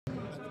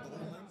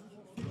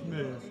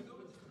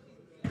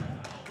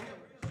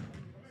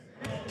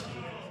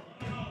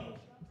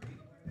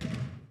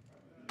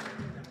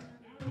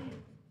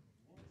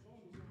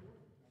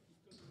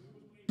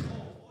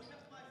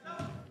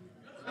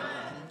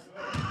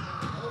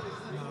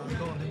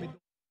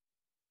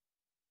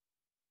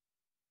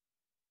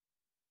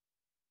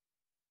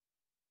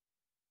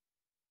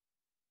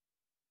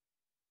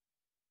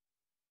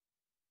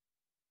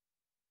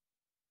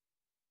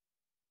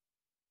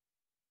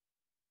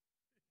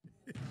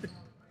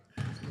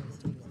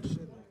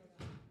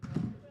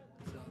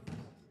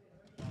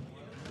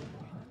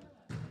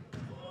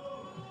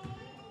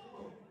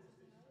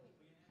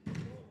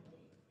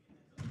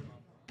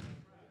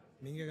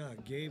Nigga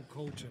got Gabe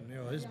coaching.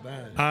 Yo, it's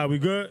bad. All right, we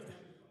good?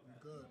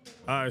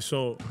 All right,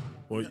 so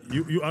well,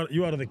 you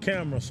out of the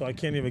camera, so I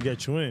can't even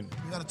get you in.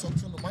 You gotta talk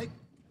to the mic.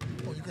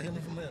 Oh, you can hear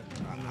me from there.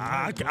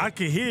 I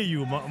can hear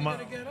you.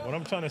 What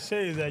I'm trying to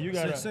say is that you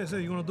gotta.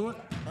 Say, you wanna do it?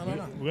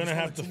 No. We're gonna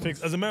have to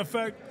fix. As a matter of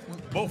fact,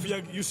 both of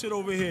y'all, you sit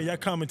over here. Y'all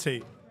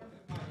commentate.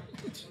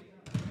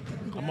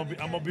 I'm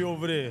gonna be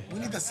over there. We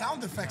need the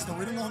sound effects though.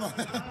 We don't know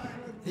the.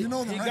 You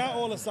know them, He right? got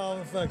all the sound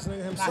effects,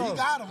 nigga, himself. Nah, he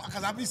got them,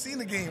 because I be seeing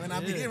the game, and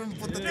I be hearing him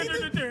put the... Yeah,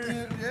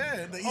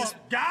 the ESPN.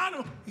 Got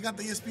him! He got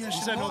the ESPN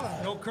shit said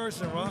on. no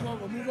cursing, bro.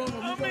 Move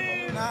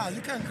over. Nah,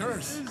 you can't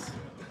curse.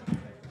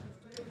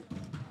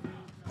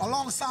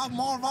 Alongside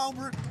Marv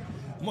Albert.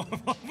 Marv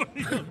Albert,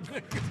 it's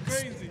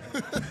crazy.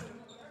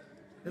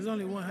 There's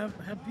only one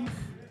headpiece?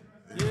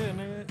 Yeah,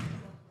 man.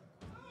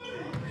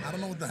 I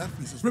don't know what the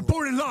headpiece is.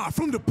 Reporting live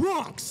from the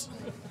Bronx.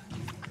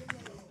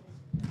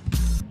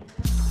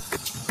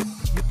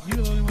 You're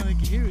the only one that can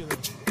hear it.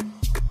 Like.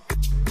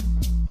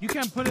 You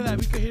can't put it like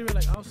we can hear it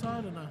like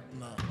outside or not?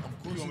 No,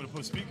 of course. You want me to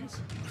put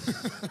speakers?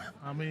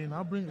 I mean,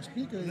 I'll bring the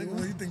speaker. Nigga,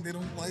 what do you think they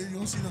don't? Why you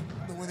don't see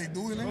the way they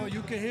do it? Bro,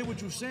 you can hear what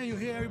you're saying. You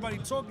hear everybody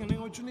talking. Nigga,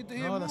 what you need to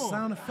hear more? The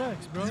sound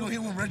effects, bro. You don't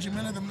hear when Reggie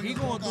Miller them. He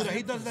gonna do that.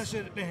 He does that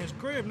shit in his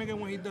crib, nigga.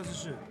 When he does the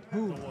shit.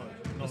 Who? No,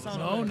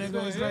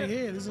 nigga, it's right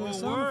here. This is the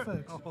sound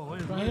effects. Oh,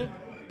 it's right here.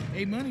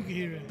 Hey, Money can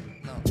hear it.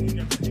 No. They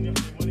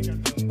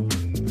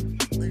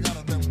got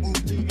a them boot.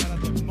 They got a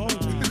them boot.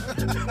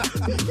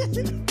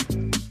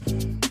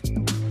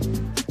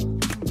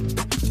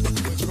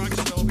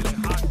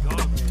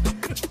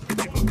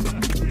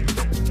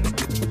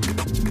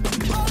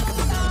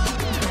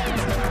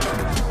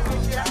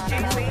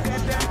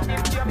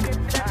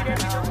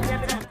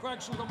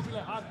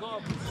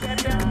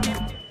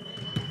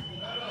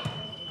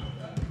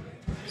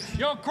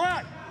 Yo,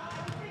 Crack!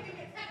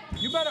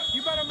 You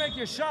better make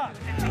your shot.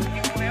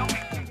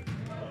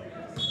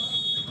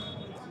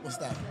 What's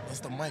that? That's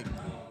the mic.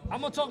 I'm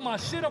gonna talk my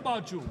shit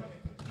about you.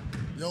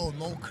 Yo,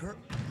 no curse.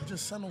 You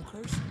just said no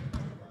curse?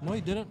 No,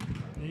 he didn't.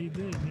 Yeah, he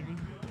did, nigga.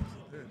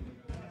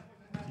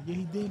 Yeah,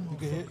 he did.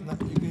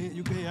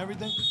 You can hear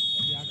everything?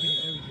 Yeah, I can hear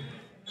everything.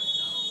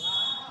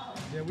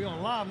 Yeah, we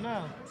on live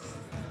now.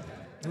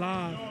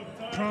 Live.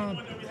 Trump.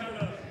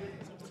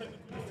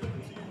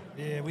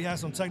 Yeah, we had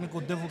some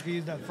technical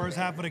difficulties. That first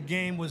half of the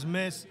game was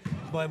missed,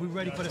 but we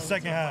ready for the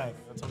second half.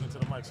 Talk into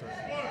the mic, sir.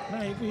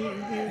 Nah, you can hear.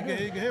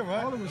 You can hear,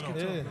 right? All of us can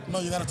talk. No,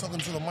 you gotta talk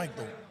into the mic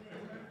though.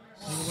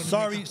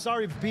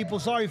 Sorry, people.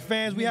 Sorry,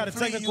 fans. We had a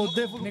technical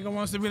difficulty. Nigga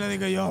wants to be like,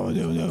 nigga, yo.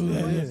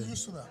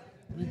 Used to that.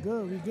 We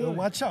good. Yo,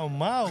 watch your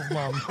mouth,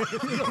 mom.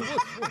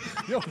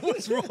 Yo,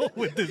 what's wrong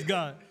with this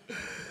guy?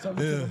 Talking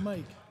to the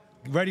mic.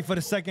 Ready for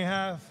the second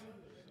half?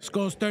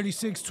 Scores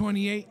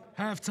 36-28,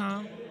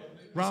 halftime.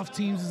 Ralph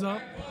teams is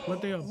up.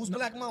 What they up? Who's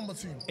Black Mamba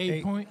team?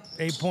 8 points.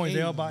 8 points.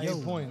 They up by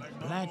 8 points.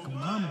 Black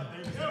Mamba.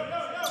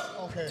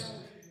 Okay.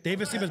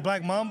 Davis team is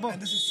Black Mamba?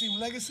 And this is Team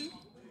Legacy?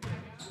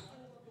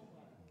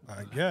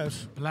 I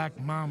guess. Black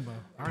Mamba.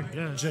 I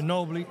guess.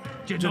 Ginobili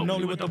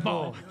with the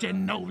ball.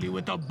 Ginobili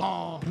with the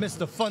ball.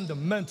 Mr.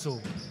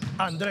 Fundamental.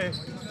 Andre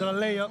to the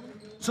layup.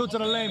 2 to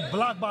the lane.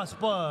 Blocked by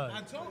Spud. I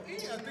told E,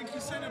 I think he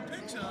sent a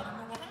picture. I don't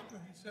know what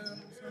happened. He said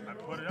I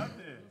put it out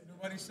there.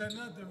 nobody said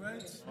nothing,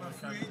 right? My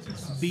free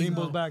agents.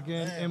 Bimbo's back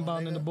in,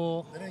 inbounding the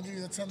ball. They didn't give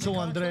you the 10 To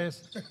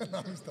Andres.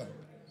 No, he's done.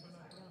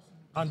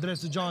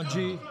 Andres to John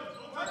G.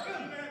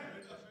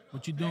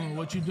 What you doing?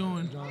 What you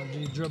doing? John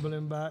G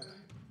dribbling back.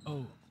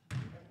 Oh.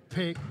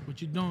 Pick. What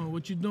you doing?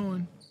 What you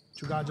doing?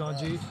 You got John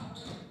G.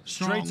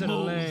 Strong Straight to the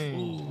move. lane.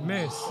 Ooh.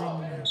 Miss.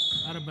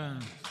 Out of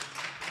bounds.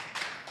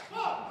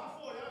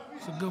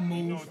 It's a good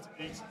move.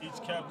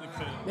 Each captain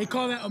could. They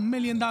call that $1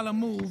 million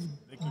move,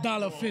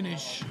 dollar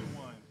finish.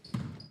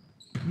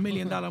 $1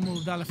 million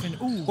move, dollar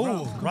finish. Ooh,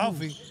 Ooh,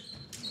 Ralphie.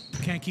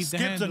 Can't keep the Skip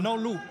handle. to no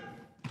loop.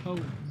 Oh,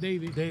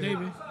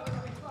 David.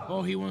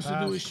 All he wants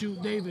to do is shoot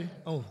David.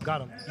 Oh,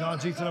 got him. John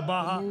G to the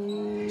Baja.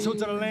 2 to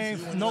the lane,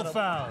 no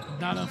foul.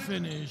 Dollar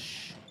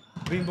finish.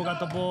 Bimbo got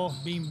the ball.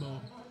 Bimbo.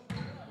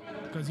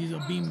 Because he's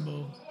a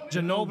bimbo.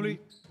 Ginobili.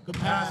 Good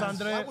Pass pass.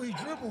 Andre. Why would he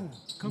dribble?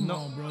 Come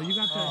on, bro. You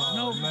got that.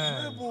 No,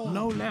 man.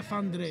 no left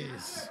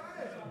Andres.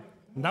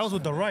 That was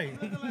with the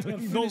right.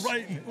 No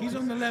right. He's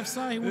on the left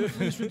side. He want to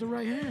finish with the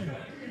right hand.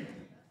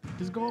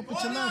 Just go up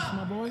with your left,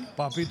 my boy.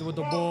 Papito with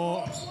the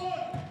ball.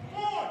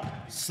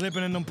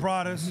 Slipping in them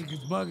Pradas.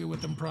 Niggas bugging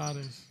with them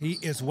Pradas. He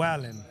is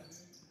wildin'.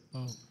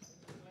 Oh.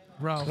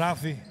 Ralph.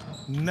 Rafi,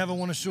 never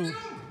want to shoot.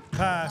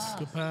 Pass.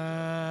 Good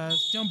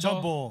pass. Jump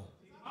Jump ball.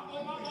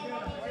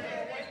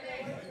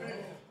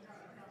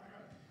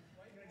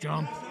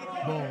 Jump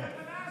ball.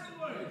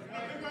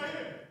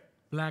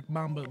 Black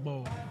Mamba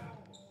ball.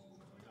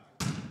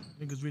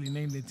 Niggas really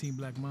named their team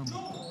Black Mamba.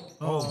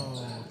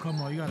 Oh,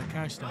 come on, you gotta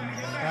catch that,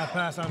 man. That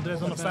pass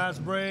Andres on the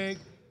fast break.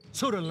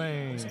 To the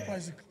lane.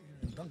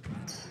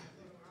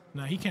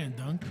 Nah, he can't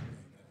dunk.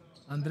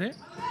 Andre?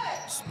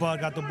 Spud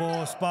got the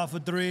ball. Spot for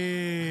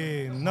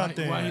three.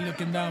 Nothing. Why he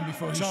looking down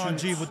before he John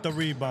shoots? G with the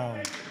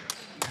rebound.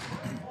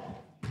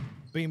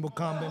 Beam will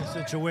come in a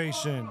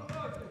situation.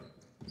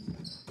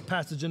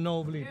 Pass to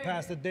Ginobili.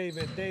 Pass to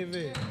David.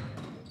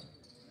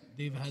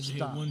 David hasn't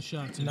hit one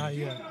shot tonight. Not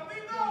yet.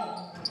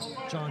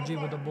 John G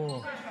with the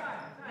ball.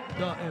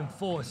 The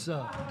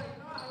enforcer.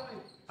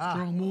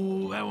 Strong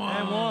move. And one.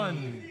 And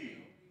one.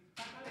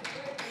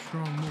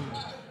 Strong move.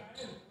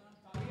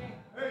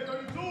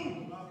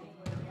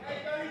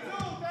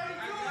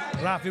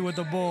 Rafi with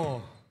the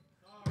ball.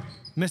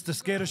 Mr.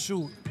 Scared to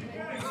shoot.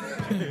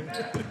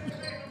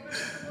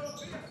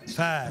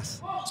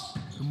 Pass.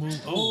 The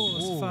move. Oh,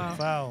 it's a foul.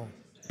 Foul.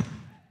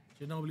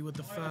 Ginobili with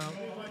the foul.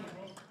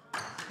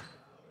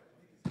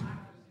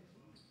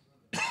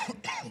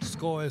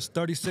 Score is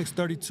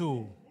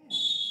 36-32.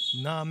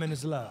 9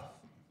 minutes left.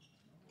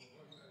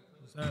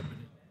 What's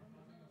happening?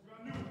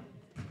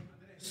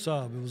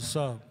 Sub. It was a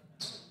sub.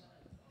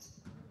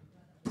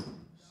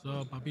 So,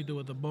 Papito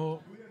with the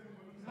ball.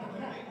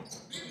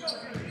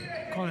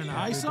 Calling the With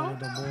ISO?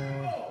 the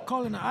ball.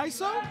 Calling the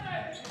ISO?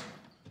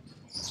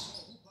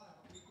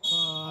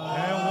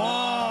 And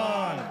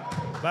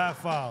one. Bad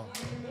foul.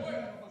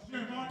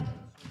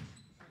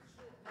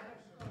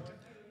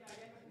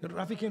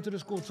 Rafi came to the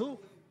school too?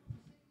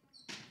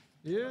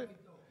 Yeah.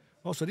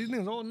 Oh, so these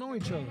niggas all know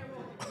each other.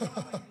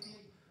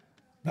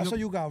 That's how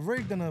you got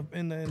rigged in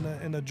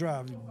the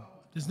draft.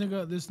 This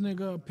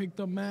nigga picked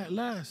up Matt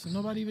last, and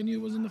nobody even knew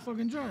it was in the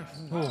fucking draft.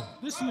 Who?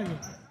 This nigga.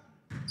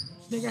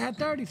 This nigga had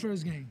 30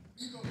 first game.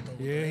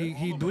 Yeah,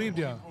 he dweebed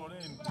ya.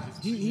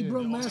 He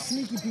broke mad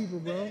sneaky people,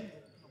 bro.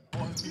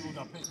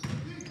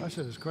 That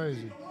shit is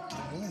crazy.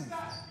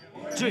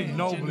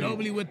 Ginobili.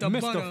 Ginobili with the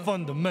Mr. butter.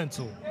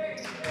 Fundamental.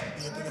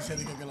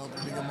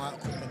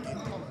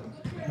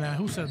 Nah,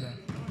 who said that?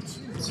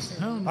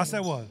 Hell no. I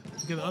said what?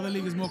 Because the other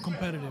league is more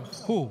competitive.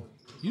 Who?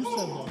 You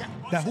said that.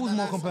 That who's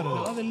more The competitive?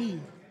 other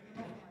league.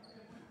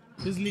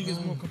 This league is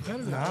more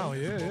competitive. Now,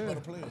 yeah.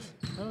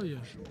 Hell yeah.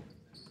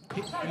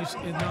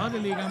 In the other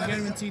league, I'm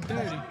guaranteed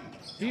 30.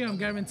 Here, I'm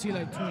guaranteed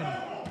like 20.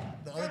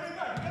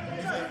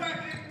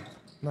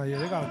 No, yeah,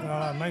 they got a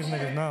lot of nice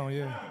niggas now,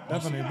 yeah.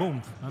 Definitely,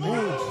 boom.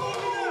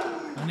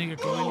 That nigga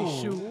can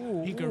really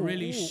shoot. He can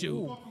really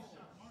shoot.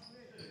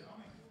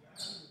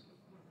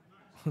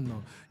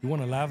 No, you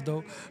want to laugh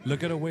though?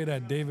 Look at the way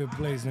that David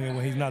plays, nigga,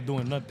 when he's not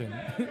doing nothing.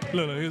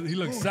 Look, he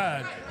looks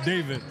sad.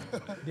 David.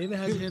 David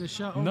hasn't hit a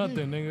shot all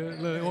Nothing, game.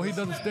 nigga. Look, all he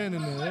does is stand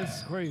in there.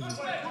 That's crazy.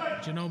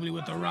 Ginobili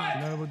with the rock.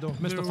 Never do.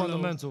 Mr. Real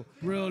Fundamental.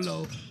 Low, real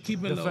low.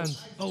 Keep it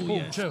Defense. low. Oh, Boom,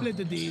 yeah. chill. Split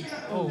the D.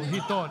 Oh, he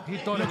thought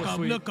it Look was up,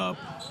 sweet. look up.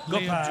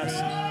 Good Layup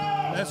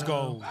pass. Let's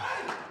go.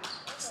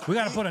 We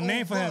got to put a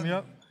name for him,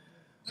 yup.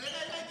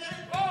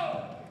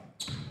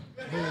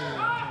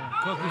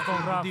 Cookie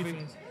from Rafi.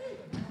 Defense.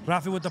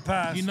 Rafi with the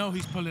pass. You know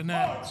he's pulling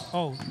that.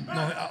 Oh,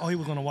 no, he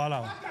was going to wall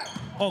out.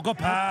 Oh, good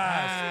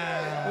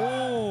pass.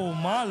 Oh,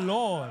 my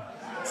Lord.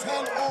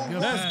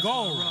 Good Let's pass,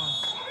 go.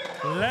 Ross.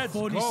 Let's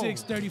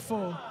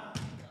 46-34.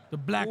 The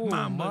Black go. Oh,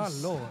 Mambas. my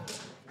Lord.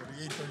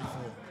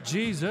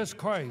 Jesus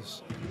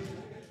Christ.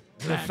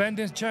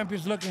 Defending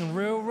champions looking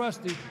real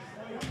rusty.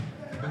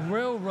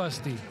 Real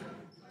rusty.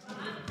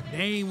 They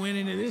ain't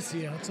winning it this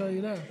year, I'll tell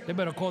you that. They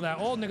better call that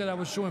old nigga that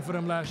was shooting for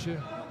them last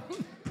year.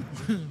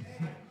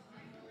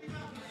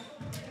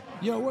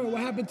 Yo, what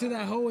happened to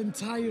that whole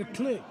entire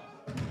clique?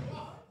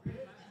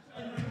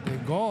 They're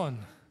gone.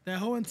 That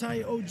whole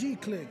entire OG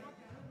clique.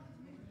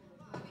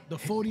 The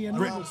 40 and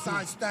over.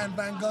 Alongside Stan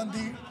Van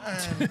Gundy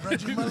and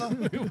Reggie Miller.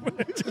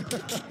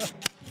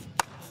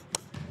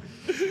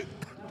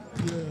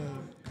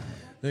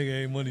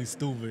 Nigga ain't money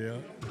stupid,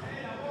 yo.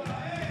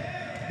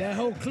 That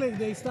whole clique,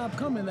 they stopped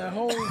coming. That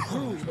whole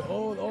crew,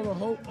 all the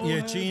whole. Yeah,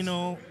 heads.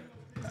 Chino.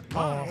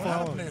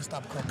 Players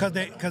stop coming.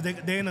 Cause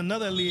they in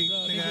another league,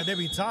 nigga, they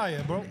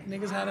retired, bro.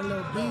 Niggas had a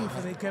little beef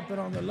and they kept it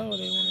on the low.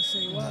 They want to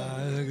say why.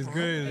 That nigga's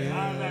crazy. They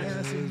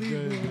had some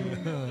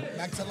beef.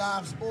 Back to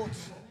live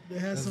sports. They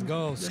had Let's some,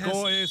 go. they had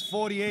Score is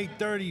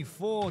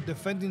 48-34.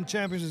 Defending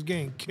champions is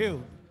getting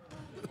killed.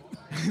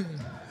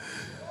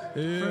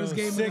 First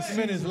game of the 6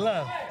 minutes season.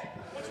 left.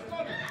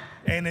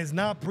 And it's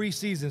not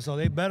preseason, so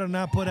they better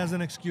not put as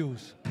an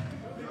excuse.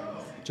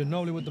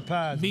 Ginobili with the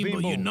pass. Bimbo,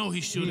 Bimbo. you know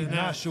he's shooting He's that.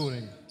 not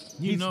shooting.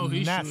 You know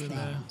he's nasty. shooting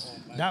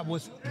that. That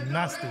was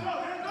nasty.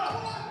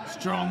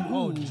 Strong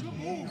move.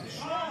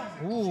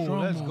 Ooh, Strong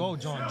let's move. go,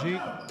 John G.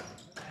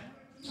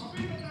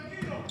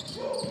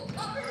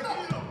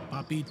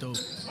 Papito.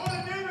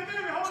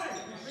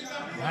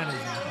 That is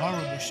a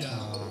horrible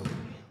shot.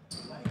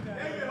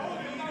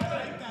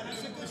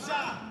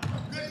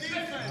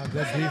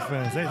 Good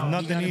defense. There's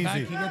nothing He got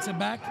it easy. back. He gets it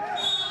back.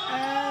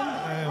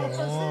 And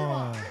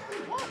one.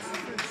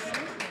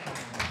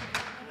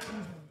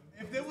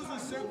 If there was a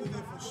circle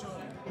there for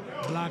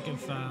sure. Blocking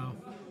foul.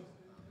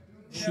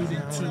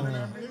 Shooting 2.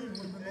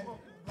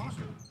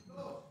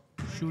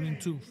 Shooting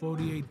 2.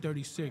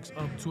 48-36.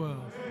 Up 12.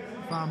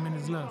 5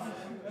 minutes left.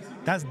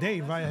 That's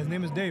Dave, right? His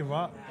name is Dave,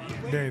 right?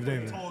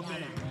 Dave.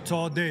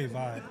 Tall Dave,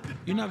 all right.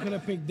 You're not gonna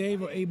pick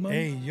Dave or A Money?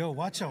 Hey, yo,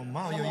 watch your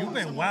mouth. Yo, you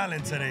been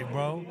wildin' today,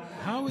 bro.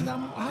 How is that?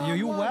 How Yo,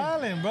 you am I?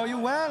 wildin', bro. You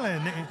wildin'.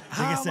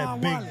 How Nigga am said I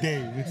Big wildin'?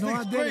 Dave. No,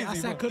 I It's didn't. I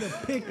crazy, said I bro. could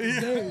have picked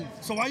Dave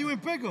So why you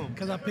ain't pick him?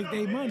 because I picked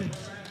A Money.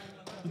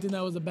 You think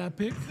that was a bad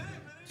pick?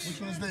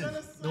 Which one's Dave?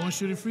 The one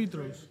shooting free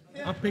throws.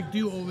 I picked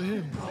you over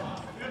him.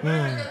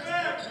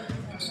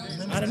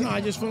 I don't know.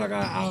 I just feel like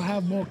I'll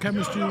have more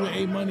chemistry with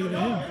A Money than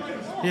him.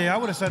 Yeah, I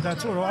would have said that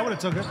too, though. I would have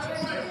took it.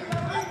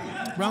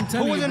 Bro, I'm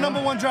telling Who was you, your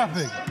bro. #1 draft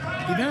pick?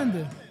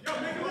 Evander.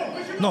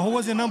 No, who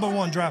was your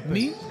 #1 draft pick?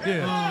 Me?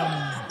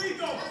 Yeah.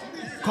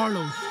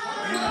 Carlos.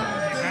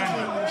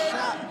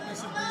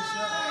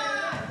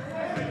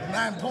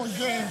 9-point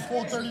game,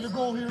 4:30 to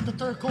go here in the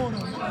third quarter.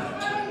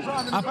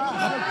 Driving I-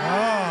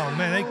 fast. Oh,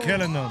 man, they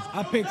killing them.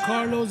 I picked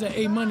Carlos and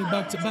A Money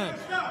back to back.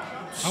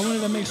 I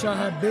wanted to make sure I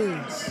had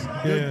bigs.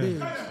 Good Yeah.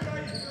 bigs.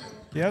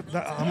 Yep,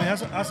 I mean,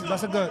 that's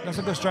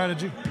a good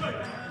strategy.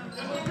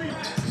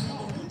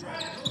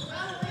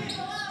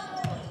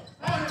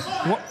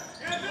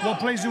 What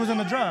place you was in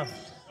the draft?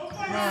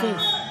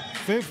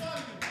 Fifth?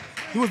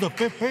 He was the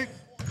 5th pick?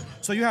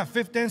 So you have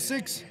 5th and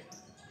 6th?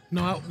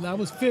 No, that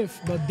was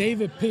 5th, but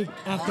David picked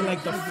after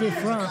like the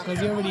 5th round because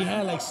he already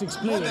had like 6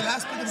 players.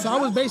 last pick of the So I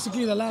was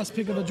basically the last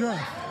pick of the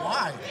draft.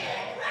 Why?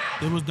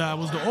 That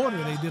was the order.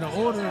 They did an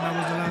order and that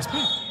was the last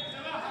pick.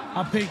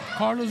 I picked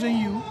Carlos and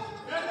you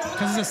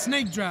because it's a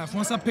snake draft.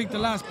 Once I picked the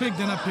last pick,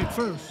 then I picked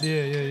first.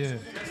 Yeah.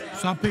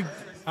 So I picked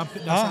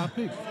that's how I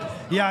picked.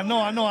 Yeah, I know.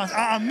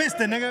 I missed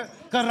it, nigga.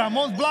 Because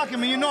Ramon's blocking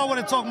me. You know I want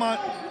to talk my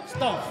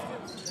stuff.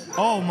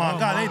 Oh, my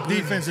God. my Their goodness.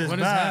 defense is What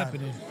is bad.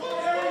 happening?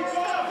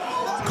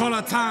 Call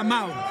a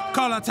timeout.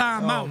 Call a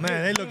timeout. Oh,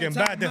 man, they looking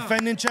bad. Timeout.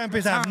 Defending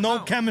champions have no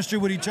Timeout. chemistry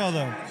with each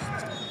other.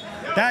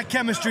 That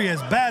chemistry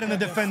is bad in the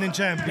defending You're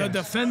champions.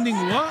 defending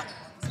what?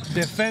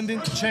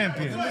 Defending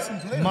champions.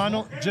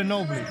 Mano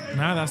Ginobili.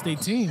 Nah, that's their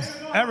team.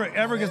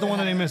 Eric is the one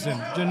that they missing.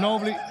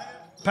 Ginobili,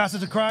 pass it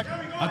to Crack.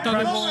 I thought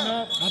Crack it going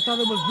up.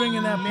 was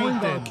bringing that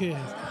point guard Nathan. kid.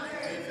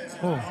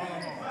 Oh,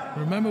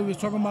 Remember we was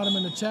talking about him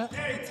in the chat?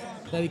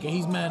 That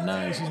he's mad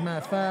nice, he's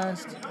mad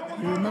fast.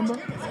 You remember?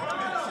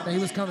 That he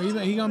was coming.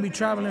 He gonna be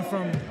traveling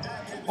from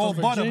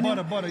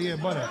Virginia, Butter. Yeah,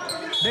 Butter.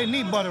 They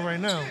need Butter right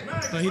now.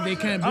 but they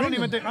can't I bring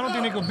don't him.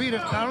 think they could beat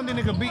it. I don't think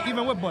they could beat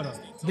even with Butter.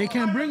 They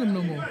can't bring him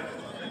no more.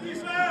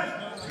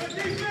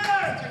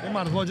 They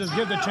might as well just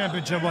give the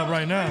championship up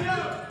right now.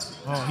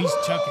 Oh, he's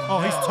chucking. Oh,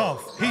 he's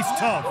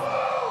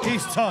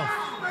tough.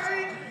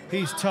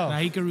 He's tough. Nah,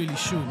 he can really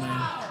shoot,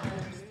 man.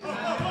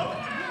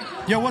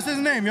 Yo, what's his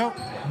name, yo?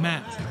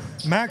 Max.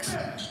 Max?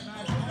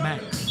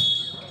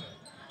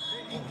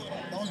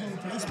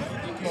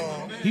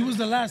 He was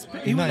the last.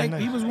 He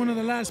was one of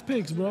the last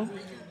picks, bro.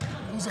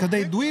 Because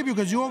they dweeb you,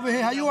 because you over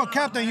here. How you a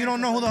captain? You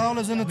don't know who the hell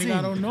is in the Nigga, I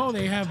team. don't know.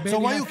 They have. So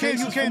barely why have you came? You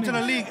faces came for to the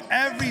niggas. league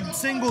every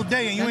single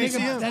day and you ain't see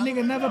him. That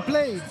nigga never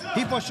played.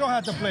 He for sure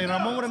had to play.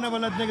 Ramon would have never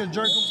let niggas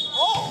jerk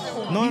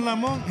him. No,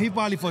 Ramon, he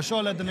probably for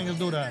sure let the niggas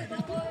do that.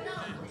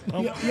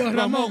 Yo,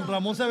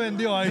 Ramon se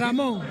vendió ahí.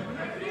 Ramon,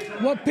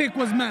 what pick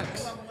was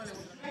Max?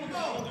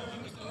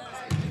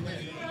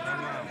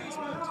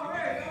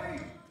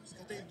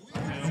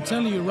 I'm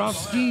telling you, Ralph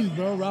schemed,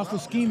 bro. Ralph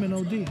was scheming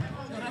OD.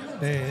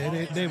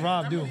 They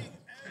robbed you.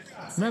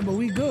 Man, but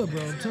we good,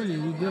 bro. I'm telling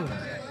you, we good.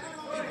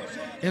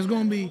 It's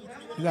gonna be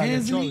You gotta get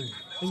Hansley. Chobi.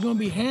 It's gonna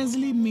be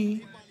Hansley,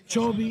 me,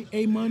 Chobi,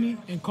 A Money,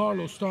 and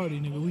Carlos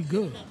starting, nigga. We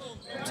good.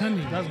 I'm telling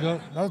you. That's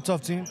good. That's a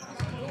tough team.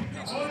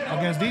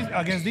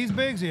 Against these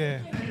bigs, yeah.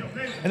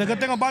 And the good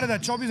thing about it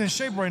that Chobi's in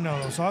shape right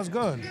now, though, so that's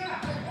good.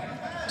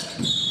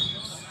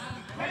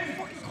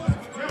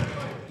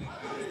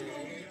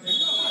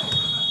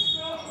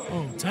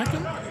 Oh,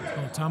 tackle?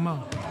 Oh,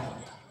 timeout.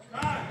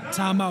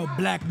 Timeout,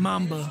 Black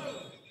Mamba.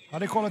 How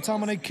they call it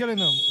time when they killing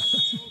them?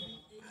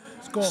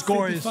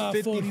 Score is 55-41.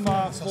 It's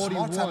a smart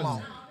 55-41.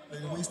 timeout.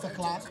 They waste the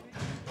clock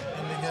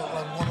and they get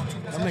like 1 or 2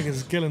 Them possessions. niggas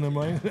is killing them,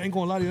 right? Ain't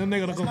gonna lie to you, them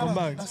niggas gonna come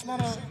back. That's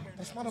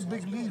not a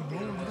big lead, bro.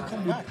 They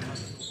come back.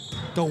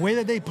 The way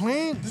that they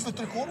playing, This is the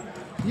third quarter.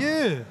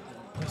 yeah.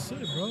 That's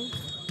it, bro.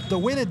 The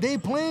way that they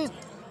playing,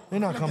 they're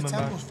not The coming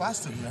back. tempo's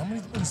faster here. How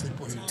many points they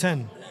put here?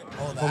 10.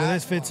 Oh, Over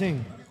this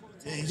 15.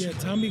 Yeah, Yeah,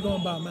 Tommy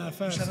going about mad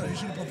fast. you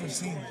should have put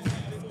 15.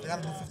 They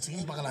gotta do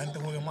 15 para que la gente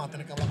juegue más.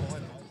 Tiene que hablar con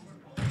él.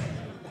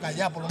 Porque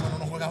allá por lo menos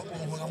uno juega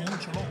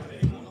mucho, ¿no?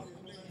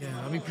 Yeah,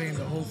 I'll be playing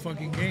the whole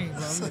fucking game, bro.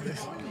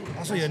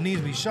 That's why your knees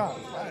be shot.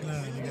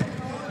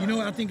 You know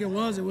what I think it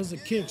was? It was the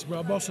kicks, bro.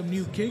 I bought some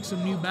new kicks,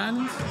 some New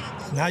Balance.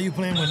 Now you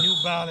playing with New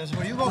Balance,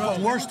 bro. You go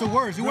from worst to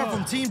worst. You went Bro,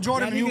 from Team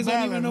Jordan to y'all New niggas don't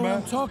even Balance, know what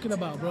I'm bro. talking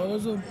about, bro.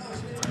 Those are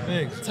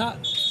Biggs.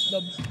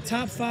 the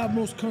top 5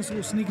 most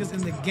comfortable sneakers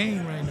in the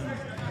game right now.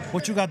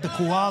 What you got, the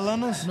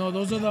koalas? No,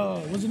 those are the,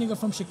 what's the nigga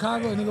from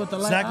Chicago? The nigga with the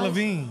light Zach eyes?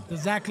 LaVine. The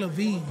Zach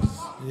LaVines.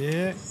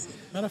 Yeah.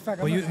 Matter of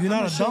fact, But you're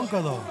not a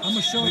dunker, though. I'm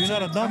gonna show You're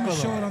not a dunker, I'm gonna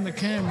show though. it on the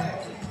camera,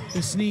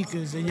 the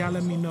sneakers, and y'all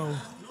let me know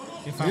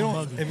if I'm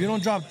bugging. If you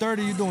don't drop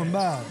 30, you're doing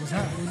bad. What's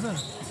that? What's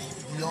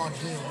that? We on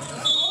jail.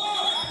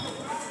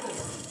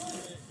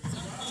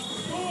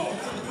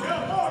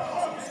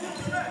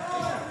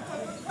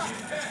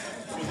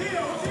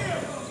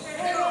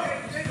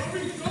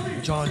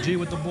 John G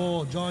with the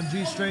ball. John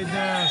G straight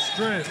down,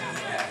 strip.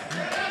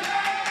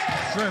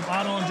 Strip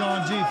out on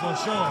John G for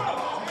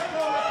sure.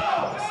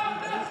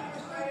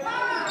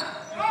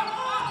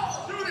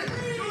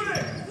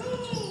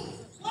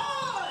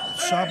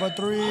 Shot for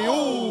three.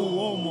 Ooh,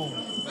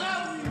 almost.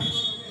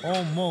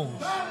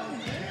 Almost.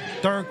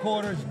 Third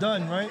quarter is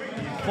done, right?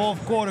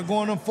 Fourth quarter,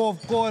 going on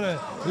fourth quarter.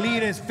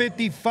 Lead is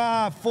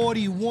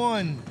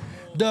 55-41.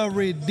 The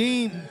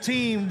redeemed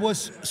team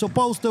was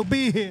supposed to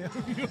be here.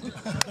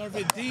 The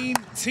redeemed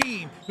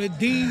team.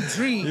 Redeemed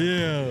dream.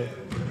 Yeah.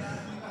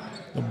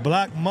 The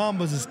Black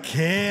Mambas is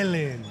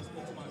killing.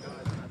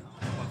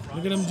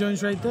 Look at them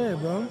joints right there,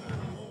 bro.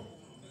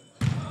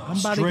 I'm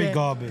about to Straight get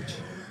garbage.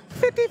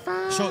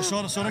 55. Show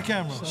the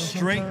camera.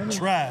 Straight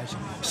trash.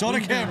 Show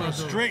the camera.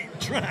 Straight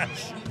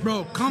trash.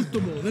 Bro,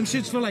 comfortable. Them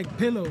shits feel like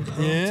pillows,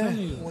 bro. Yeah. I'm telling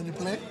you. When you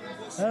play?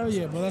 Hell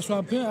yeah, bro. That's why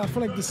I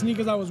feel like the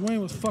sneakers I was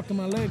wearing was fucking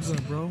my legs up,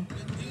 bro.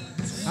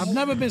 I've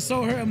never been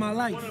so hurt in my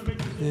life.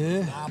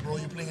 Yeah. Nah, bro,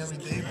 you playing every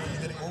day, bro. You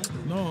getting old.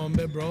 No, I'm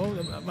bad, bro.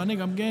 My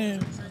nigga, I'm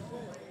getting.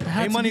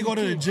 Hey, money go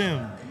to the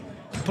gym,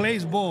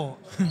 plays ball,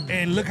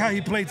 and look how he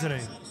played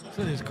today.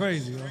 This is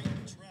crazy, yo.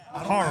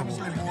 Horrible.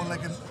 I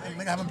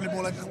haven't played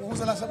ball like. What was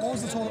the last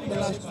tournament? The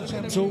last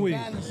championship? 2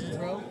 weeks.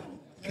 bro.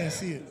 Can't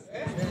see it.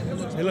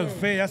 They look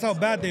faded. That's how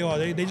bad they are.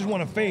 They just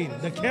want to fade.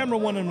 The camera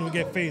wanted them to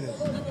get faded.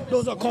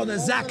 Those are called the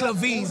Zach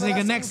LaVines,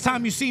 nigga. Next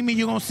time you see me,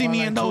 you're gonna see me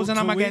like in those, and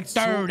I'm gonna get weeks,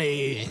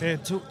 30. Yeah,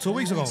 2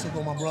 weeks ago.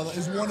 My brother,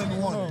 it's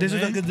 1-1. This is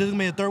gonna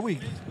be a third week.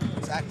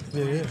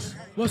 Exactly. Yeah, it is.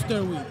 What's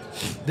third week?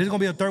 This is gonna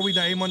be a third week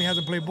that A-Money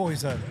hasn't played ball, he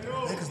said.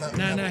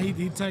 Nah,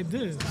 he typed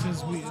this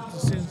since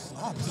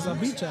I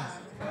beat y'all.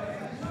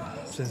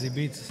 Since he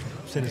beats,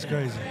 shit is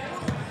crazy.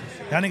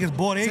 Y'all niggas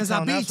bought Since I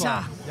A-Town, that's beat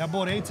why. ya. Y'all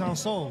bought A-Town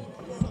soul.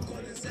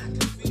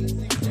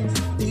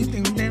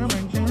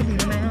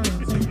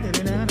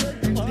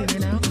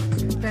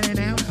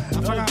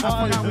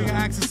 I forgot we got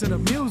access to the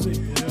music.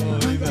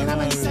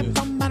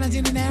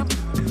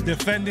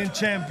 Defending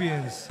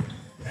champions.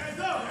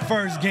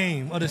 First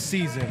game of the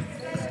season.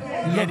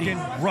 Looking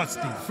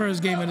rusty.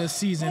 First game of the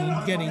season,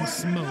 getting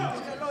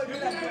smoked.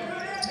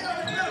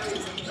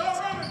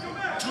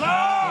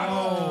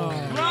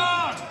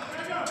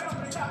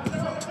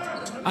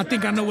 I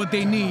think I know what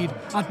they need.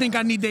 I think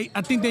they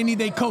need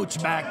their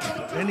coach back.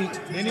 They need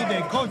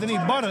their coach. They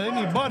need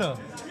butter.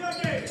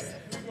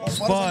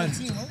 Spud.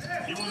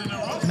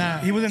 Nah,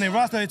 He was in their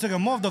roster. They took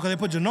him off though because they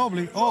put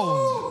Ginobili.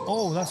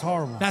 Oh, that's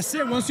horrible. that's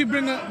it. Once you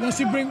bring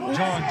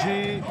John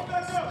G.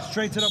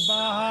 Straight to the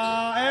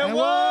Baja and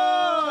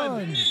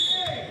one.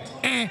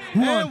 and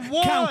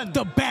one, count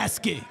the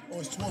basket. Oh,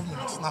 it's 12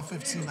 minutes, not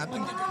 15. I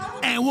think.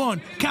 And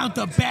one, count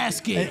the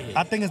basket.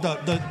 I think it's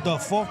the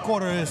fourth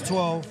quarter is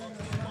 12.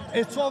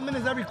 It's 12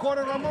 minutes every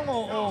quarter, Ramon,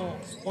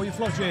 or you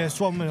fluctuate? Yeah, it's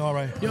 12 minutes, all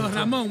right. Yo,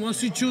 Ramon,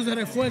 once you choose a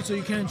refuerzo,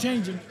 you can't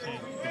change it.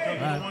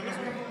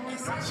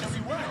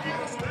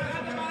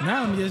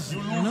 Now I'm just,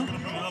 No,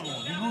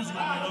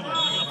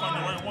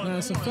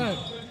 that's a fact.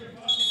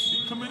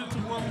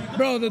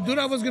 Bro, the dude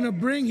I was gonna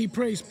bring, he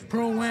plays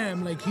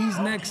pro-am, like he's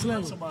next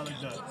level.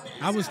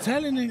 I was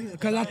telling him,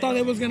 because I thought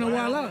they was gonna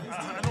wall out.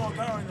 I know a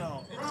guy right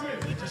now.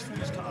 They just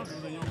finished college.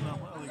 They're young now.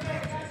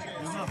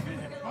 It's not for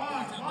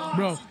him.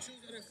 Bro,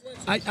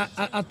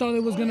 I thought they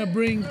was gonna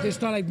bring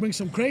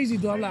some crazy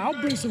dude. I'm like,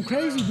 I'll bring some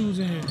crazy dudes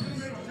in here.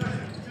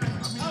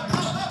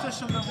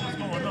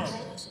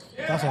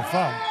 That's a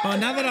fact.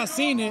 Now that I've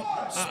seen it,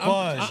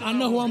 I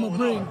know who I'm gonna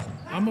bring.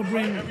 I'm gonna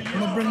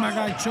bring my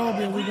guy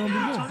Chobi, and we're gonna be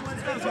good.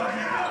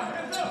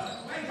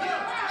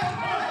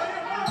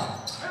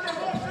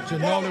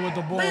 Ginobili with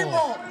the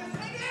ball.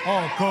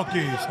 Oh,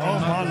 cookies. Oh,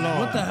 my Lord.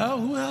 What the hell?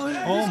 Who the hell is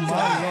this? Oh,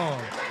 my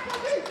Lord.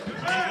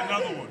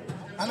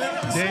 Another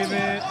one.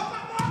 David,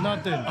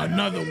 nothing.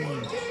 Another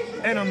one.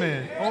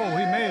 Enterman. Oh,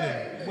 he made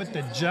it with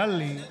the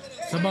jelly.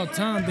 It's about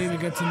time David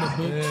gets in the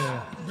books.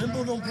 Yeah.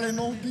 Bimbo don't play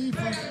no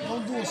defense,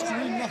 don't do a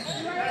screen,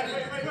 nothing.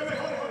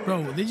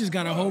 Bro, they just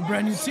got a whole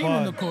brand new team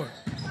on the court.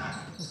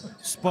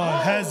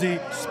 Spud, Hezzy.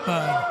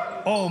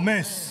 Spud. Oh,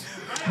 miss.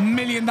 $1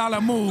 million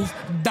move,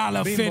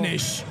 dollar Bimbo.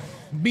 finish.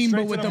 Bimbo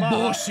Straight with to the Baja.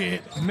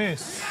 bullshit.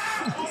 Miss.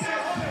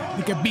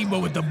 Look at Bimbo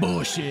with the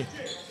bullshit.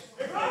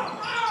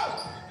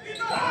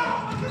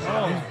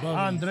 Oh,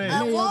 Andre.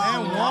 And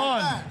one.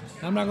 one.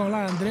 I'm not gonna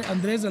lie,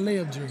 Andre's a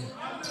layup dream.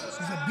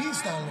 He's a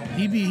beast out there.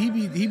 He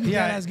be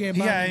that ass getting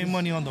He by. ain't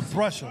money on the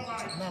brusher.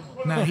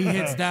 Nah, he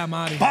hits that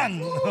out of here. Bang!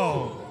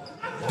 Oh,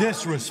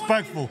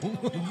 disrespectful.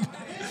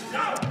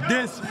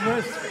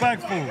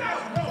 Disrespectful.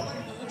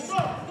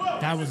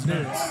 That was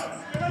nuts.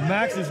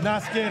 Max is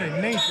not scared of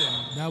Nathan.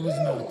 That was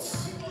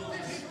nuts.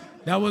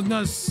 That was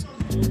nuts. That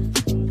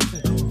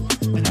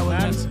was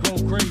Max nuts. go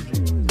crazy.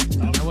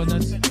 That was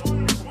nuts.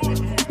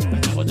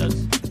 That was nuts.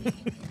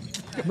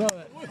 Bro,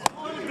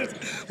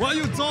 Why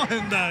you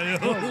talking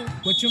that, yo?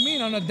 what you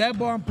mean? On a dead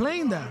bar, I'm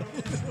playing that.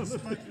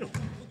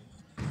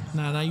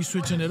 Nah, you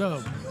switching it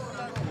up.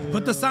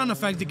 Put the sound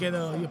effect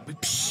together.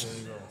 Let's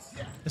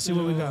see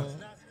what we got.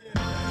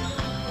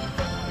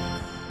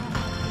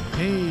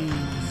 Hey.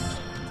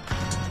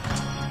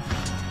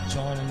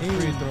 Sean in the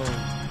free throw.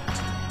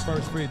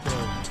 First free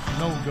throw.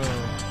 No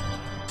good.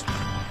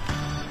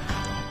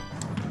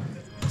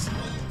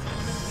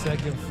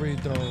 Second free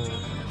throw.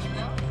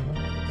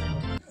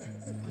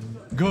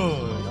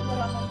 Good.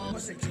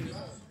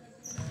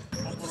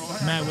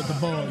 Matt with the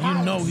ball.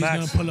 You know he's Max,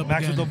 going to pull up Max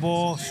again. with the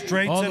ball.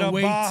 Straight All to the the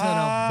way Baja. to the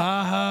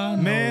Baja.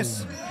 No.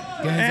 Miss. Get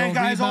his And own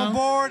guys on rebound.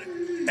 board.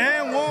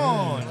 And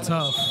one.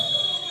 Tough.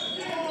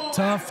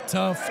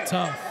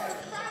 Tough.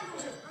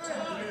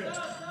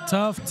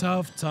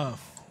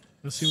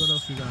 Let's see what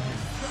else we got here.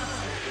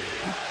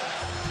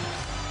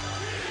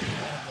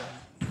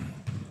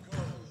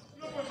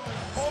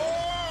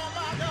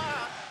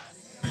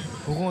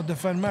 We're going to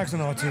defend Max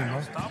on our team,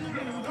 man.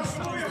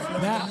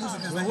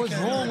 What's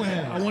wrong with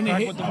him? I want to Crack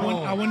hear. with the I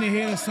ball. want to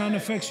hear the sound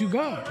effects you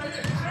got.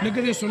 Look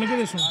at this one.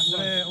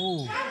 Yeah,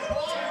 ooh.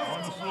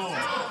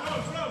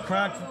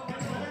 Crack.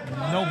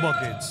 No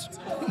buckets.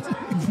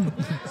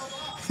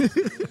 He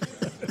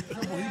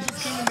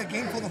just came in the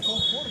game for the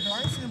fourth quarter.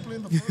 I ain't seen him play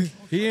in the first quarter.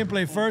 He ain't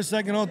play first,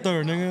 second, or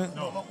third, nigga.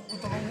 No,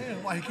 with the long hair.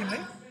 Why, he came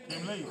late?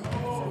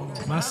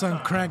 My son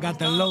Craig got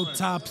the low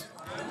tops.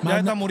 Ya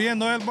está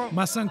muriendo él, bro.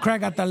 My son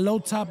Craig got the low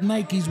top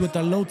Nikes with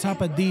the low top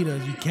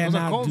Adidas. You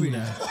cannot Kobe. do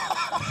that.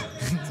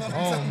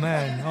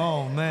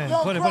 Oh, man.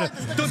 Put it.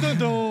 Dun, dun,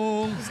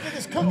 dun. This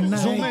nigga's cooking.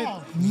 Zoom in.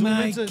 Zoom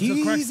into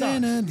Craig's Nikes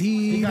and socks. Adidas.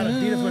 He got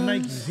Adidas with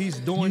Nikes. He's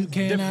doing You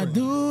cannot different.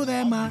 do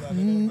that, my.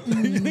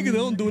 Nigga,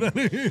 don't do that.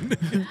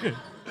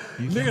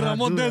 Nigga,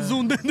 I'm on that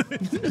Zoom.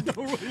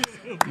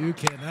 You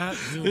cannot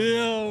do it.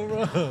 Yo,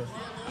 bro.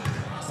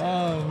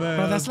 Oh, man.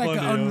 Bro, that's like an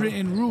funny, yo.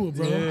 unwritten rule,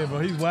 bro. Yeah, bro,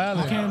 he's You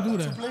wildin'. can't do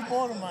that. Play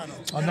borderline.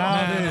 Oh,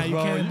 nowadays, you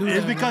bro. can't do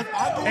It's that, because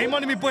ain't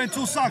money be putting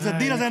two socks,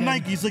 Adidas and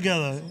can't. Nikes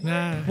together.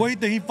 Nah. What you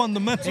think he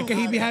fundamental? Because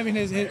he be having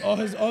all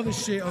his other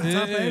shit on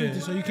top of Yeah. everything,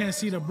 so you can't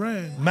see the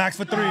brand. Max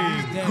for three.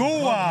 Damn.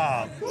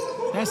 Gua.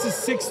 That's a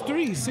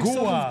 6'3",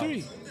 6'7",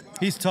 3.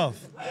 He's tough.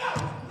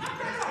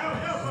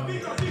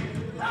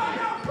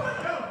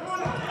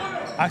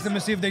 Ask them to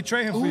see if they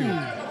trade him for you.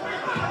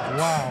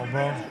 Wow,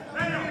 bro.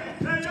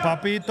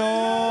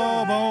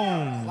 Papito,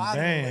 boom.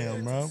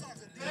 Damn, bro.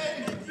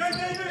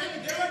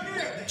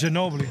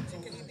 Ginobili.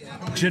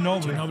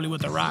 Ginobili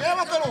with the rock.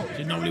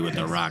 Ginobili with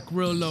the rock,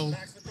 real low.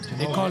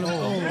 They call him.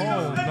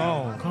 Oh,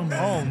 no. Come on.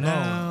 Oh, no.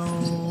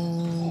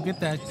 Now. Get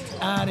that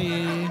out of here.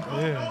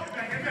 Yeah.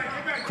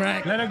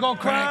 Crack. Let it go,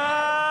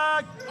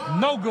 crack.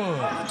 No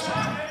good.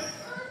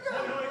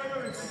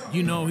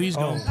 You know he's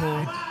going to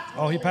pull.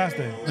 Oh, he passed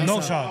it. That's No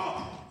up. shot.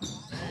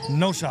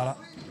 No shot.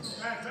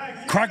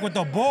 Crack with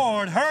the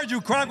board. Heard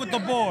you, crack with the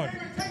board.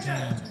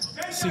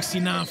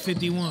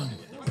 69-51.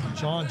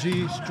 Sean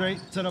G straight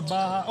to the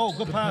Baja. Oh,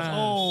 good pass. pass.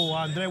 Oh,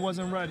 Andre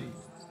wasn't ready.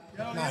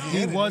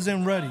 He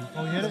wasn't ready.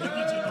 Oh, he hit it?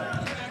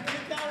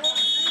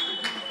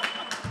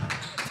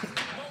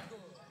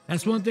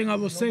 That's one thing I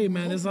will say,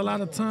 man. There's a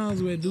lot of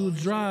times where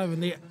dudes drive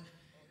and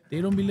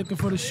they don't be looking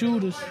for the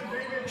shooters.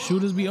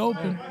 Shooters be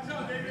open.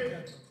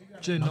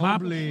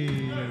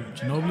 Ginobili.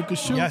 Ginobili could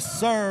shoot. Yes,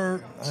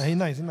 sir. He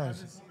nice.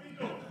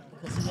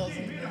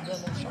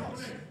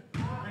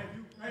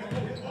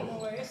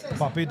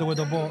 Papito with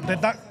the ball.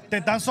 Te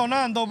están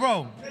sonando,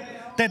 bro.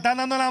 Te están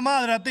dando la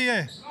madre a ti,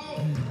 eh.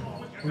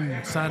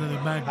 Side of the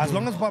back. As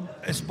long as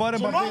Spud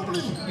and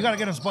Papito, you gotta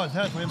get him Spud's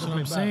head for him to That's what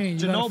play I'm back. saying.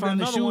 You gotta find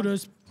the another one.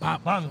 shooters.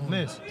 Pop. Bang,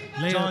 miss.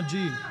 Layup. John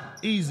G,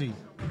 easy.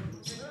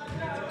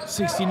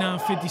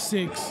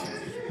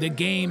 69-56. The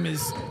game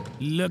is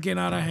looking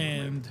out of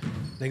hand.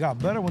 They got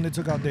better when they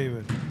took out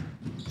David.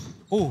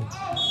 Ooh,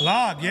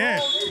 block, yeah.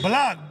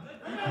 Block.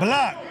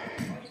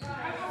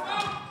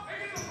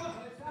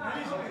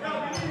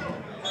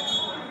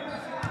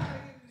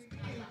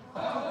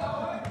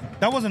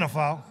 That wasn't a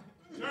foul.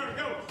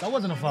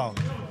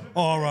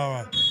 Oh, all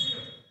right.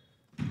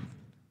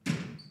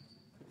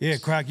 Yeah,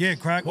 crack.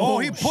 Oh,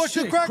 he pushed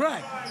you, shit,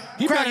 crack.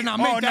 He better not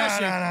make that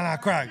shit. Nah,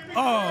 crack.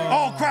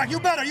 Oh. Crack, you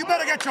better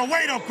get your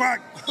weight up,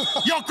 crack.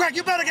 Yo, crack,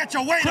 you better get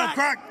your weight up,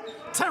 crack.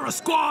 Terror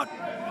squad.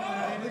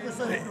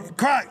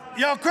 Crack,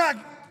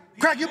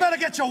 you better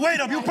get your weight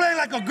up. You playing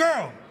like a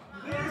girl.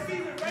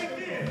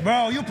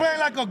 Bro, you playing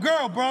like a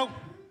girl, bro.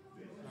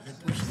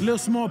 Little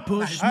small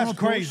push. That's small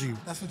crazy.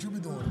 That's what you be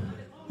doing.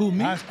 Who,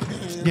 me?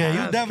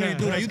 Yeah, you definitely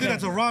do that. You did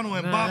that to Ronald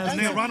and Bob, and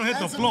then Ronald hit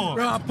the floor.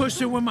 Bro, I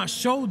pushed it with my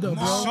shoulder,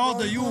 bro.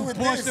 Shoulder, you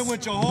pushed it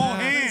with your whole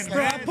hand,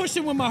 Bro, I pushed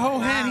it with my whole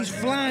hand. He's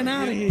flying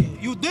out of here.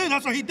 You did.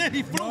 That's what he did.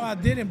 He flew. No, I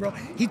didn't, bro.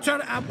 He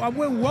tried to. I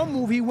went one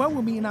move. He went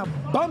with me, and I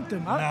bumped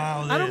him.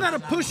 I don't gotta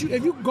push you.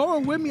 If you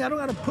going with me, I don't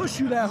gotta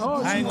push you that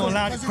hard. I ain't gonna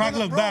lie. Crack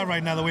look bad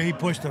right now the way he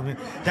pushed him.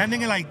 That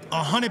nigga like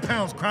 100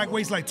 pounds. Crack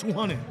weighs like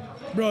 200.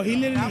 Bro, he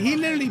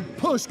literally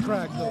pushed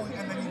Crack though.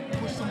 And then he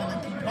pushed him and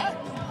then kicked back.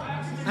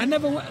 I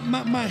never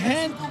my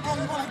hand You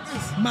go like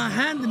this. my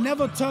hand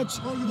never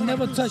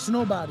touched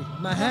nobody.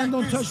 My hand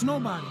don't touch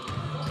nobody.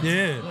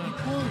 Yeah.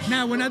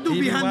 Now when I do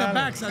He be behind the wildin'.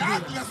 backs, I do.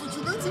 Exactly, that's what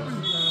you did to me.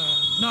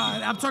 No,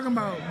 I'm talking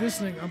about this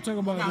thing. I'm talking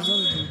about this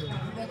other dude. Though.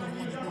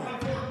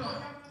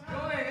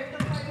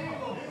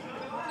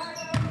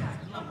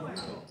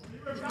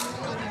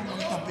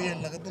 Esta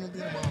pierna que tú no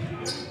tienes mano.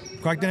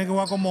 Crack tiene que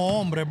jugar como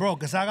hombre, bro.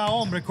 Que se haga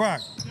hombre,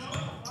 Crack.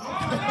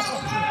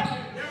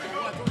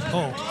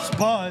 Oh,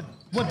 Spud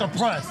with the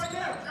press.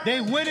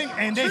 They winning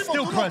and they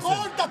still Tú no pressing.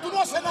 cortas, tú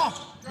no haces nada.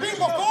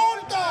 Primo,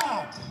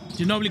 corta.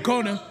 Ginobili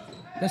corner.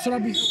 That's what I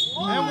be. And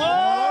Primo,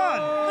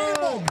 one. It's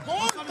a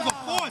corta.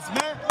 force,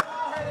 man.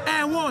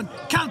 And one.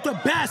 Count the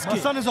My basket.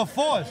 son is a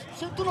force.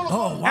 Si tú no lo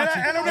Oh, watch it.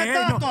 Era una Hey,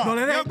 no, estatua. no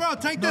le dé. Yo, bro,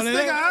 take No this le dé.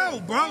 nigga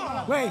out,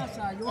 bro. Wait.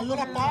 Ellos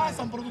la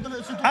pasan, pero tú te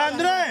le... si tú-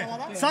 Andrés,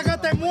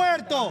 sácate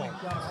muerto.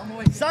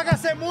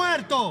 Sácase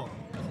muerto.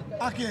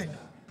 ¿A quién?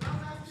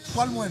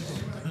 ¿Cuál muerto?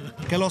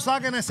 Que lo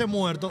saquen ese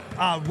muerto.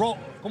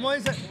 ¿Cómo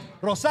dice?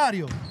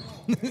 Rosario.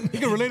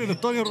 Nigga related to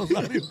Antonio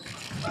Rosario.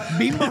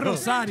 Bimbo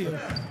Rosario.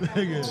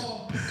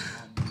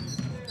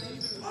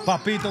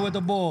 Papito with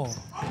the ball.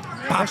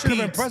 I should have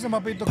been pressing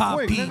Papito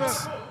quick, nigga.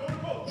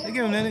 They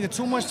giving that nigga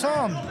too much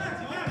time.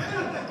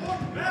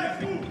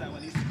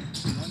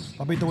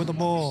 Papito with the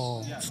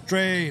ball.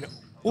 Straight.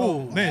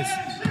 Ooh, miss.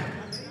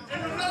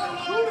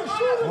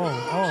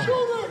 Oh.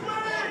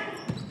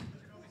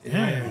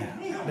 Yeah.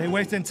 They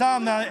wasting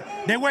time now.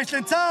 They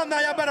wasting time now.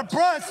 Y'all better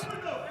press.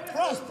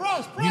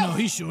 Press. You know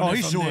he's shooting. Oh, it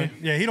he's from shooting.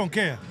 Yeah, he don't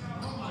care.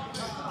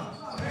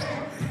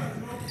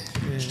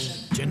 there.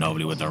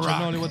 Ginobili with the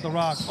rock. Ginobili with the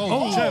rock.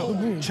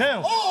 Oh,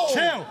 chill.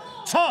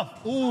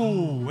 Tough.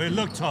 Ooh, it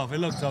looked tough. You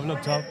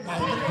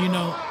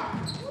know.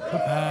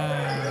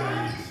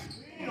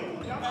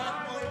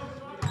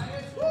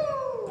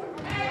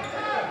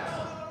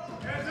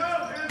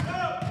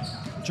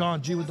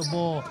 John G with the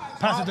ball.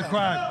 Pass it to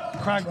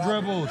Crack. Crack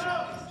dribbles.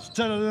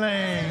 To the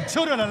lane.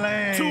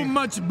 Too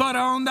much butter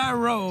on that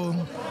road.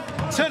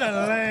 To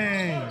the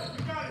lane.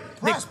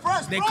 Press.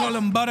 They call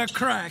him butter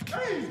crack.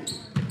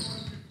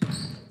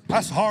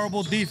 That's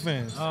horrible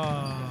defense.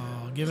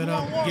 Give it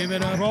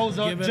up. Rose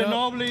up. Give it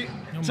up. Ginobili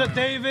to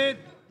David.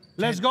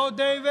 Let's go,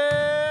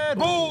 David.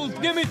 Boom.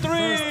 Give me three.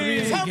 First three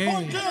of the 10-point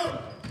game. game.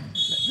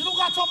 You don't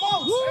got your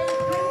mouth.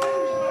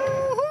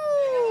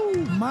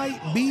 Might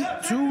be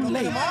too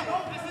late.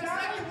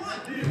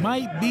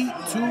 Might be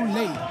too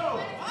late.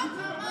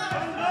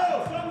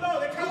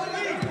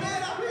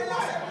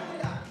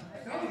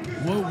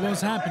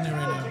 What's happening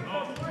right now?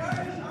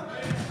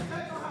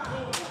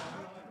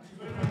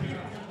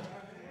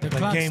 The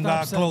clock game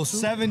got stops at close. 2.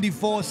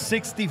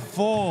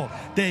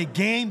 74-64. The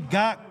game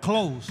got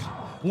close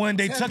when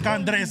they took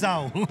Andres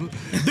out.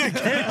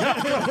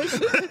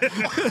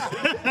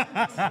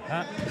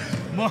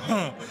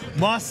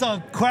 my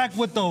son Crack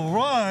with the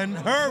run.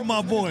 Hurt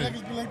my boy.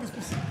 It's been like this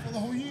for the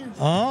whole year.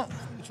 Huh?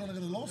 You trying to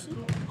get a lawsuit?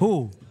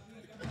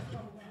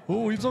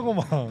 Who you talking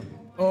about?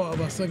 Oh,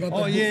 my son got the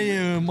Oh, boot.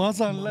 yeah. My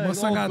son leg. My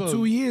son all got good.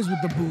 2 years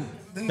with the boot.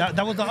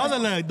 That was the other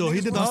leg, though.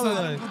 He did the other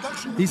leg.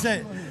 He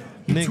said,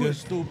 nigga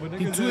stupid.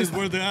 He Nigga twisted.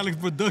 worth the Alex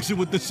production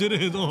with the shit in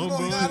his arm, No,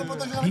 you gotta bro. put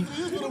that shit like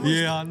 3 years with a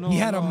Yeah, I know. He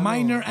had a I know.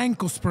 minor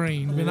ankle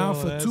sprain. Been out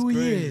for that's 2 crazy,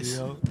 years.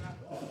 Yo,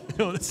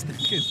 this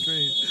nigga is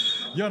crazy.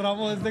 Yo,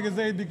 Ramon, this nigga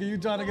saying you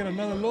trying to get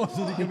another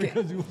lawsuit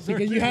because you was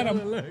because you had a-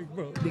 hurting the leg,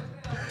 bro.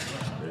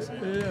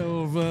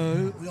 Yo,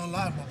 man. We on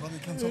live, my brother. You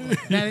can't talk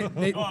about Now,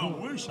 they, Oh,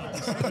 we're shot.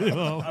 This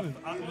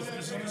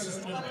is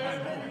straight up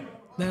playing ball.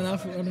 now, I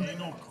feel- Ain't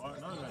no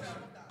card, none of that shit.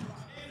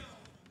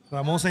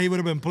 Ramon said he would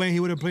have been playing. He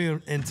would have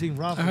played in Team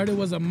I Rafa. heard it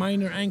was a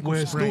minor ankle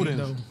With sprain,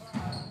 students.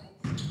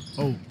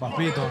 though. Oh,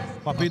 Papito with the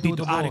Papito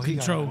ball. out of He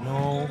got control.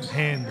 no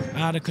handle.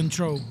 out of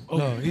control. Oh,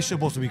 No, he's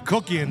supposed to be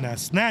cooking that,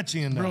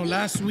 snatching that. bro,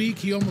 last week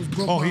he almost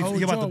broke Oh, my he whole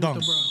about jaw to with dunk.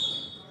 the rock.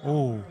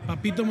 Oh.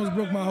 Papito almost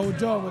broke my whole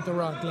jaw with the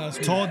rock last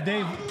week. Told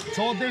Dave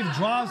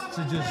drives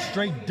to just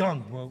straight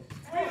dunk, bro.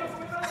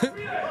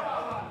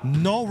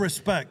 No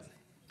respect.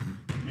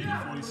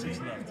 46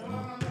 left.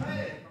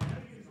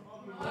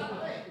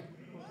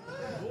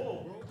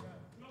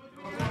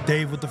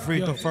 Dave with the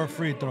Yo. first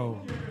free throw.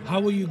 How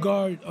will you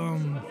guard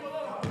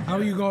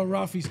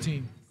Rafi's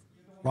team?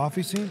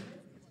 Rafi's team?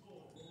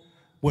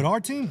 With our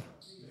team?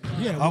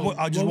 Yeah,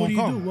 I just what won't would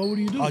come. you do? What would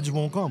you do? I just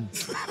won't come.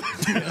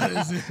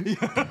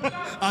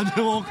 I just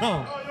won't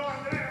come.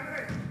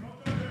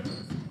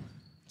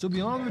 To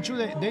be honest with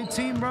you, they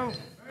team, bro,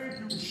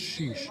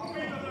 sheesh.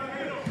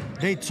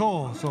 They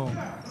tall, so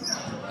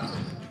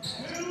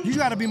you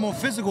gotta be more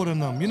physical than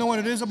them. You know what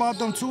it is about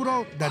them too,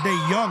 though? That they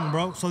young,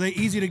 bro, so they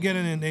easy to get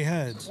in their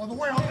heads. Well, the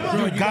way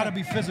You gotta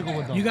be physical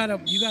with them. You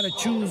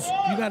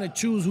gotta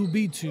choose who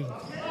beats you.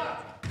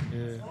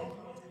 Yeah.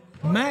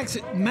 Max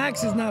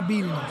is not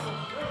beating us.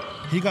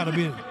 He gotta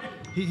be.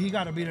 He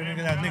gotta be the nigga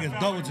that niggas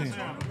double team.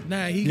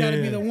 Nah, he gotta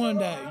be Yeah. the one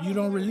that you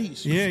don't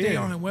release. You Yeah, stay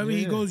yeah. on him. Wherever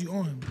he Yeah. goes, you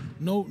on him.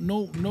 No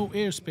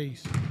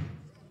airspace.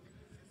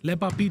 Let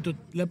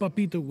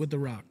Papito with the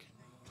rock.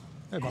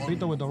 Hey,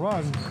 Papito with the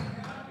rock.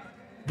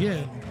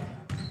 Yeah.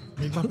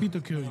 Make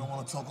Papito kill I you. don't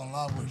want to talk on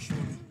live with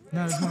Shorty.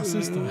 Nah, it's my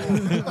sister.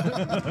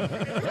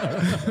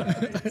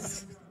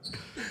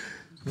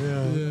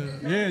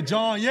 Yeah,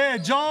 John. Yeah,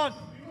 John.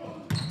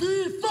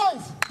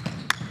 Defense!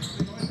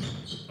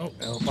 Oh,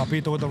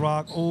 Papito with the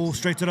rock. Oh,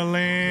 straight to the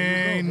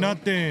lane.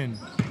 Nothing.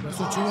 That's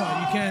what you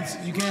want.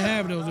 You can't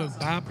have those.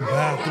 Bop.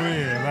 Back 3,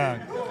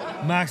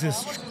 back. Max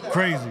is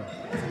crazy.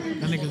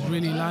 That nigga's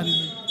really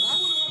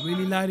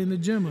lighting the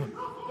gym up.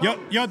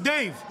 Yo,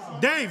 Dave,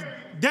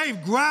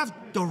 grab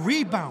the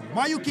rebound.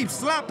 Why you keep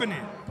slapping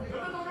it?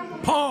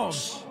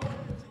 Pause.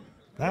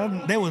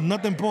 There was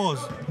nothing pause.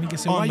 Nigga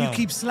said, why you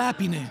keep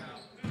slapping it?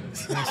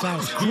 That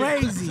sounds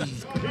crazy.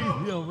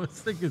 Yo,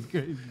 this thing is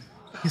crazy.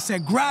 He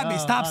said, grab it,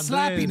 stop Andres.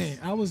 slapping it.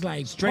 I was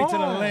like, Straight to the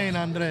pause. lane,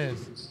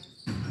 Andres.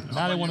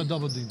 Now they want to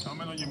double team.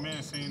 Comment on your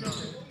man saying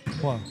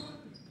What?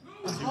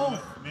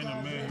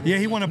 man. Yeah,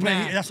 he want to play.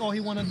 Nah. That's all he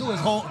want to do is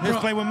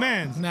play with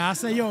mans. Nah, I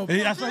said, yo.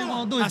 That's all he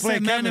want to do I is play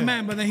said man to Kevin.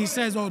 man, but then he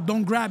says, oh,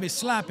 don't grab it,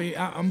 slap it.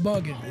 I'm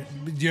bugging.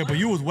 Yeah, but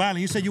you was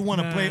wilding. You said you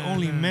want to play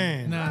only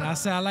man. Nah, I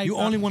said I like You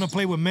only want to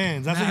play with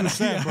mans. That's what you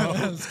said, bro.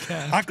 that was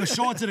cat. I could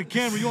show it to the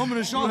camera. You want me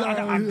to show it?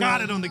 I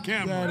got it on the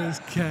camera. That is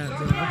cat,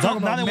 bro. I'm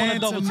talking Now about they want to man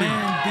double to team.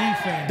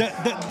 man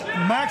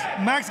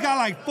defense. Max got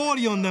like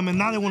 40 on them, and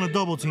now they want to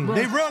double team.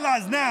 They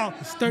realize now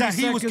 30 that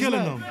he was seconds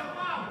killing left. them.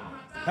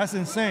 That's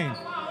insane.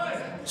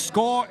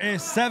 Score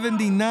is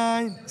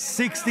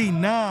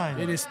 79-69.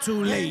 It is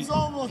too late.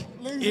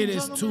 It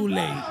is too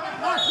late.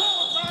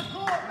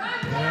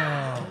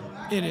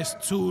 It is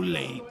too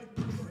late.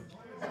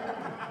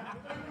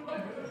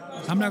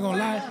 I'm not gonna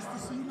lie.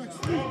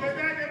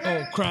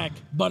 Oh, crack.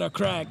 Butter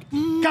crack.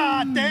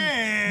 God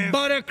damn.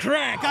 Butter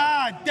crack.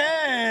 God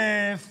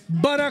damn.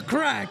 Butter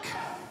crack.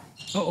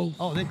 Uh-oh.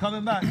 Oh, they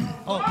coming back.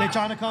 Oh, they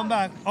trying to come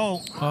back.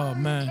 Oh. Oh,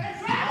 man.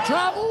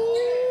 Trouble.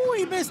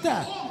 He missed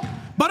that.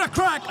 Butter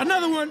crack.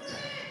 Another one.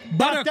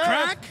 Butter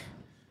crack.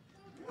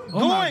 Oh,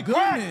 Do my it,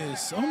 Crack.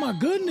 goodness. Oh, my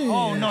goodness.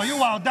 Oh, no, you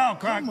wild out,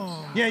 Crack. Come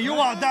on. Yeah, you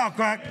wild out,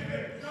 Crack.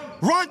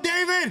 Run,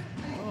 David.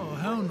 Oh,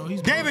 hell no.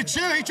 He's David,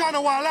 chill. He trying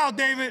to wild out,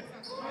 David.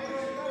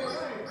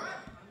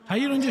 How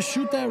you don't just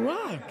shoot that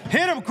rock?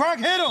 Hit him, Crack.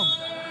 Hit him.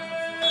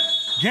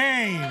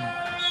 Game.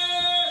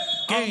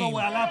 I don't know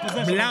what I lost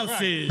possession of Crack.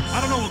 Blouses.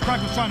 I don't know what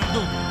Crack was trying to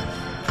do.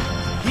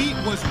 He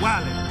was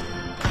wilding.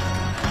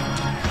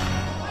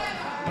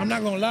 I'm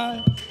not gonna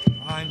lie.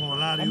 I ain't gonna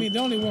lie to I you. mean, they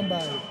only won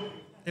by.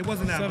 It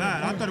wasn't that 7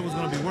 bad. I points. thought it was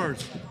gonna be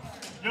worse.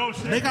 Yo,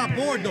 shit. They got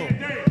bored though.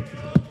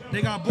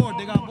 They got bored.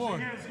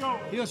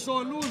 He a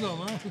sore loser,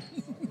 man.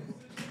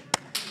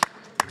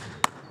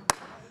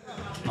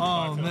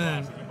 Oh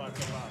man.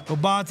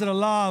 Goodbye to the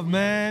live,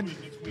 man.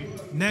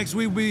 Next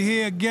week we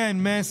here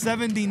again, man.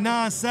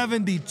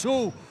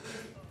 79-72.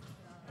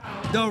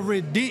 The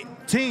Redeem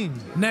team.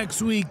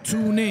 Next week,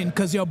 tune in,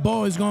 because your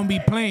boy's going to be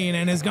playing,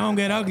 and it's going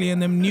to get ugly in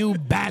them New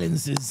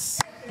Balances.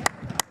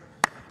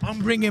 I'm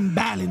bringing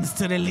balance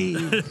to the league.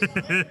 We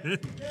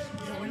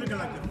looking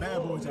like the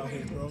bad boys out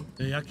here, bro.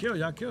 Yeah,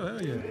 y'all kill,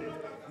 hell yeah.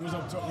 We was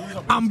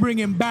up I'm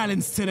bringing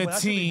balance to the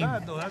That should be team.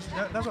 bad though.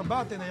 That's a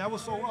bad thing. Y'all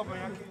was so up,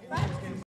 man.